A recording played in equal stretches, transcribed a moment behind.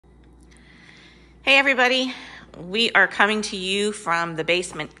Hey everybody, we are coming to you from the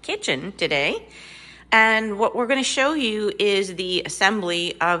basement kitchen today, and what we're going to show you is the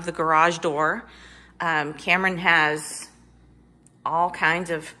assembly of the garage door. Cameron has all kinds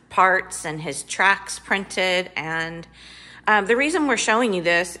of parts and his tracks printed, and the reason we're showing you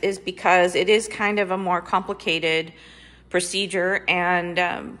this is because it is kind of a more complicated procedure,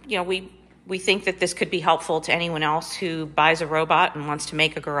 and we think that this could be helpful to anyone else who buys a robot and wants to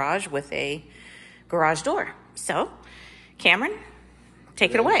make a garage with a garage door. So, Cameron,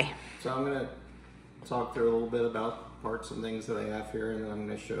 take it away. So I'm going to talk through a little bit about parts and things that I have here, and then I'm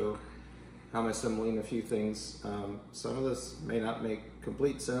going to show how I'm assembling a few things. Some of this may not make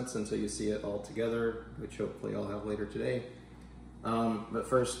complete sense until you see it all together, which hopefully I'll have later today. But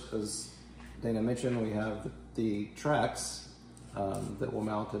first, as Dana mentioned, we have the tracks that will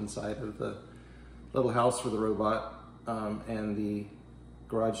mount inside of the little house for the robot, and the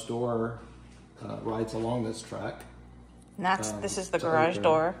garage door rides along this track. And this is the garage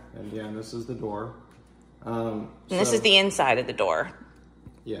door. And yeah, and this is the door. And this is the inside of the door.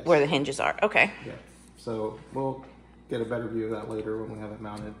 Yes. Where the hinges are. Okay. Yeah. So we'll get a better view of that later when we have it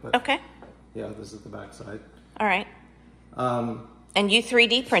mounted. But okay. Yeah, this is the back side. All right. And you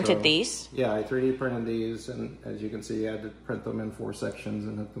 3D printed these? Yeah, I 3D printed these, and as you can see, I had to print them in 4 sections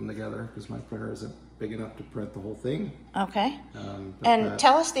and hook them together because my printer isn't big enough to print the whole thing. Okay. And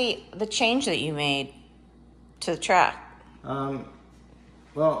tell us the change that you made to the track.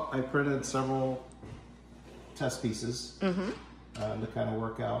 Well, I printed several test pieces to kind of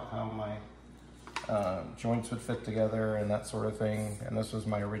work out how my joints would fit together and that sort of thing. And this was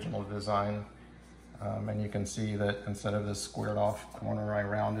my original design. And you can see that instead of this squared off corner, I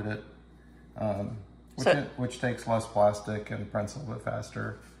rounded it, which takes less plastic and prints a little bit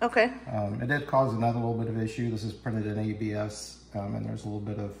faster. Okay. It did cause another little bit of issue. This is printed in ABS, and there's a little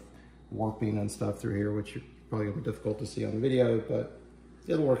bit of warping and stuff through here, which are probably gonna be difficult to see on the video, but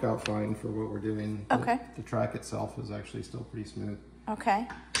it'll work out fine for what we're doing. Okay. The track itself is actually still pretty smooth. Okay.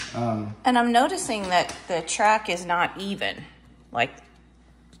 And I'm noticing that the track is not even, like.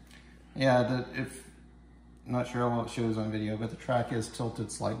 Yeah, I'm not sure how it shows on video, but the track is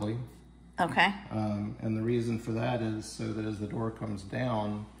tilted slightly. Okay. And the reason for that is so that as the door comes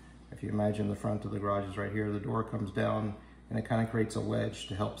down, if you imagine the front of the garage is right here, the door comes down and it kind of creates a wedge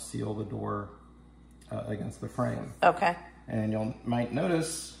to help seal the door against the frame. Okay. And you might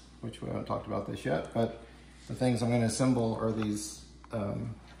notice, which we haven't talked about this yet, but the things I'm going to assemble are these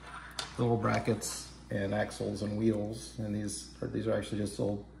little brackets and axles and wheels, and these are actually just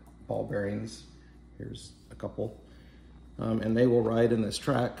little ball bearings. Here's a couple. And they will ride in this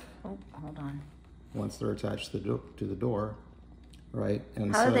track. Oh, hold on. Once they're attached to the door, right?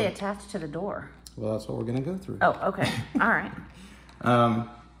 And how do they attach to the door? Well, that's what we're going to go through. Oh, okay. All right.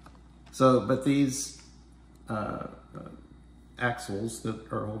 But these axles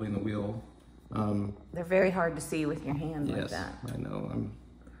that are holding the wheel. They're very hard to see with your hand like that. Yes, I know.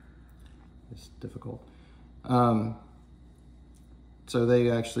 It's difficult. So they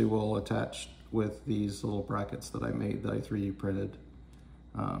actually will attach with these little brackets that I made, that I 3D printed,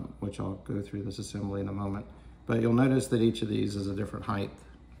 which I'll go through this assembly in a moment. But you'll notice that each of these is a different height,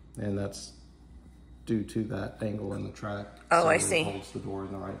 and that's due to that angle in the track. Oh, so I it see. Holds the door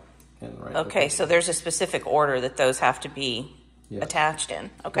in the right Okay, location. so there's a specific order that those have to be attached in.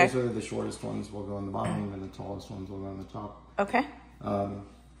 Okay. Those are the shortest ones will go on the bottom, and the tallest ones will go on the top. Okay.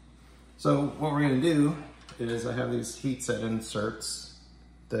 So what we're going to do is I have these heat set inserts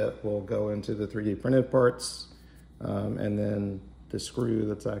that will go into the 3D printed parts, and then the screw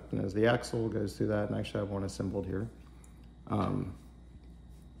that's acting as the axle goes through that, and actually I have one assembled here. No,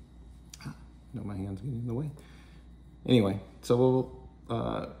 my hand's getting in the way. Anyway, so we'll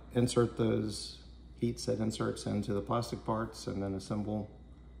insert those heat set inserts into the plastic parts and then assemble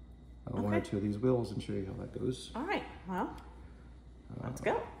one or two of these wheels and show you how that goes. All right, well, let's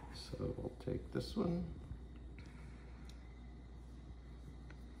go. So we'll take this one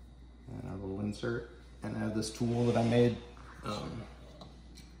and our little insert, and I have this tool that I made,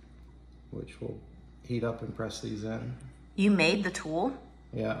 which will heat up and press these in. You made the tool?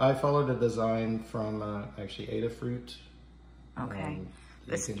 Yeah, I followed a design from actually Adafruit. Okay.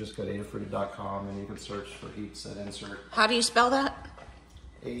 You can just go to adafruit.com and you can search for heat set insert. How do you spell that?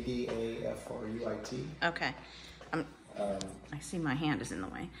 ADAFRUIT. Okay. I see my hand is in the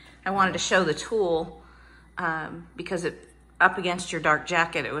way. I wanted to show the tool because up against your dark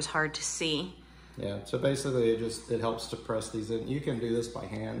jacket, it was hard to see. Yeah, so basically it helps to press these in. You can do this by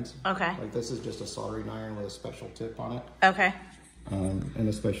hand. Okay. Like this is just a soldering iron with a special tip on it. Okay. And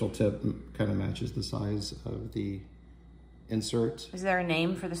the special tip kind of matches the size of the insert. Is there a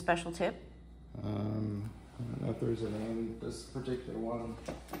name for the special tip? I don't know if there's a name. This particular one.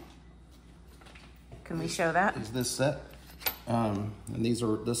 Can we show that? Is this set? And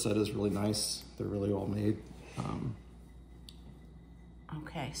this set is really nice. They're really well made.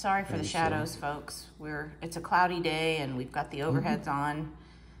 Okay, sorry for the shadows, folks. It's a cloudy day and we've got the overheads on.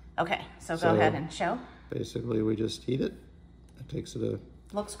 Okay, so go ahead and show. Basically, we just heat it. It takes it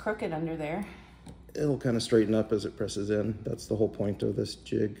looks crooked under there. It'll kind of straighten up as it presses in. That's the whole point of this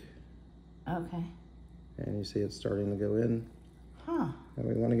jig. Okay. And you see it's starting to go in. Huh. And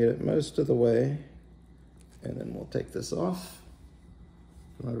we want to get it most of the way. And then we'll take this off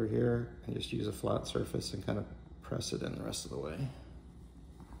from over here and just use a flat surface and kind of press it in the rest of the way.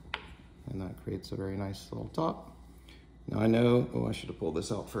 And that creates a very nice little top. Now I know, I should have pulled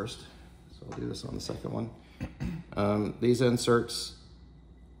this out first. So I'll do this on the second one. These inserts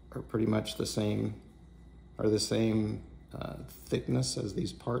are pretty much the same, thickness as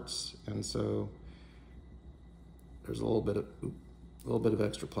these parts. And so there's a little bit of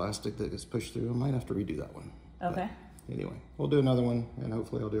extra plastic that gets pushed through. I might have to redo that one. Okay. But anyway, we'll do another one and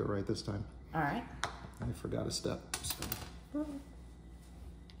hopefully I'll do it right this time. All right. I forgot a step, so.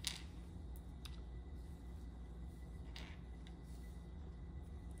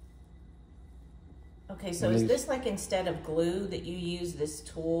 Okay, so is this like instead of glue that you use this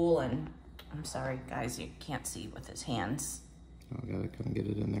tool and, I'm sorry guys, you can't see with his hands. I gotta kind of get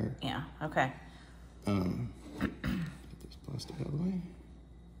it in there. Yeah, okay. Get this plastic out of the way.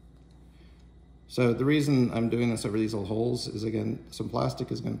 So the reason I'm doing this over these little holes is, again, some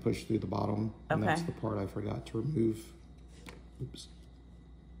plastic is gonna push through the bottom, and that's the part I forgot to remove. Oops.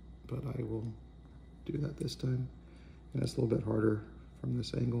 But I will do that this time. And it's a little bit harder from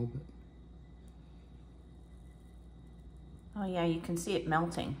this angle, but. Oh yeah, you can see it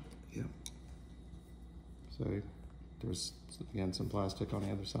melting. Yeah. So there's, again, some plastic on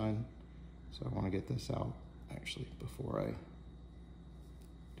the other side. So I want to get this out, actually, before I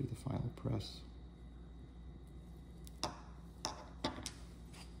do the final press.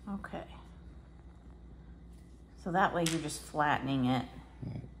 Okay. So that way you're just flattening it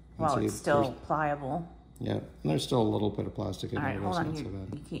while it's still pliable. Yeah, and there's still a little bit of plastic in there. All right, hold on.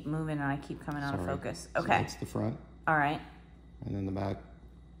 You keep moving and I keep coming out of focus. Okay. So that's the front. All right. And then the back,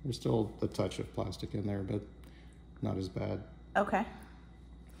 there's still a touch of plastic in there, but not as bad. Okay.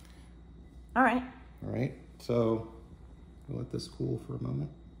 All right. All right, so we'll let this cool for a moment.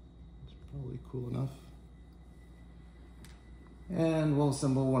 It's probably cool enough. And we'll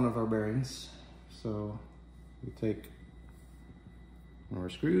assemble one of our bearings. So we take one of our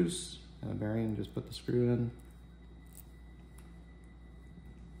screws and a bearing, just put the screw in.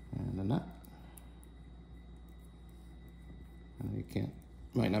 And a nut. And you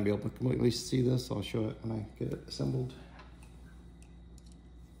might not be able to completely see this. I'll show it when I get it assembled.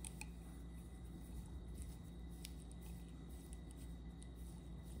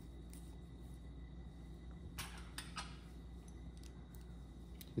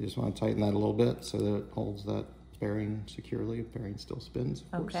 You just want to tighten that a little bit so that it holds that bearing securely. The bearing still spins,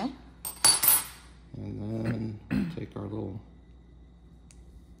 of course. Okay. And then take our little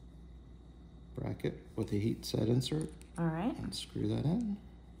bracket with the heat set insert. All right. And screw that in.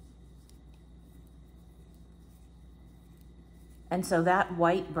 And so that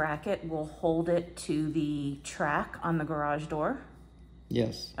white bracket will hold it to the track on the garage door?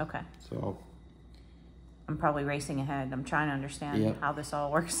 Yes. Okay. So I'm probably racing ahead. I'm trying to understand how this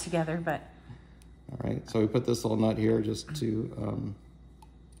all works together, but. All right, so we put this little nut here just to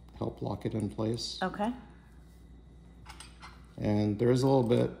help lock it in place. Okay. And there is a little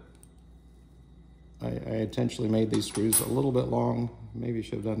bit, I intentionally made these screws a little bit long. Maybe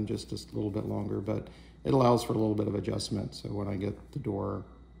should have done just a little bit longer, but it allows for a little bit of adjustment. So when I get the door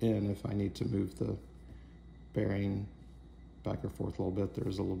in, if I need to move the bearing back or forth a little bit,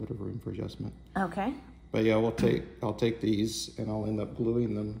 there's a little bit of room for adjustment. Okay. But yeah, I'll take these and I'll end up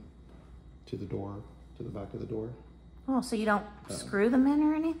gluing them to the door, to the back of the door. Oh, so you don't screw them in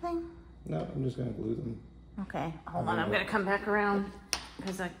or anything? No, I'm just gonna glue them. Okay, hold on, I'm gonna come back around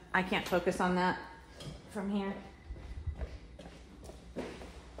because I can't focus on that from here.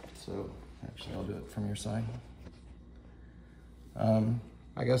 So actually I'll do it from your side.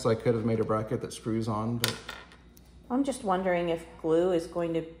 I guess I could have made a bracket that screws on, but. I'm just wondering if glue is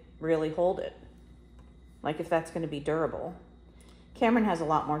going to really hold it. Like if that's gonna be durable. Cameron has a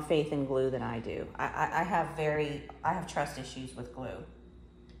lot more faith in glue than I do. I have trust issues with glue.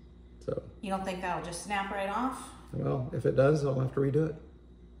 So. You don't think that'll just snap right off? Well, if it does, I'll have to redo it.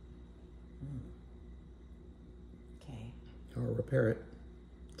 Okay. Or repair it.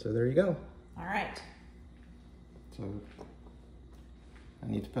 So there you go. All right. So I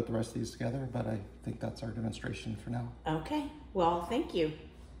need to put the rest of these together, but I think that's our demonstration for now. Okay, well, thank you.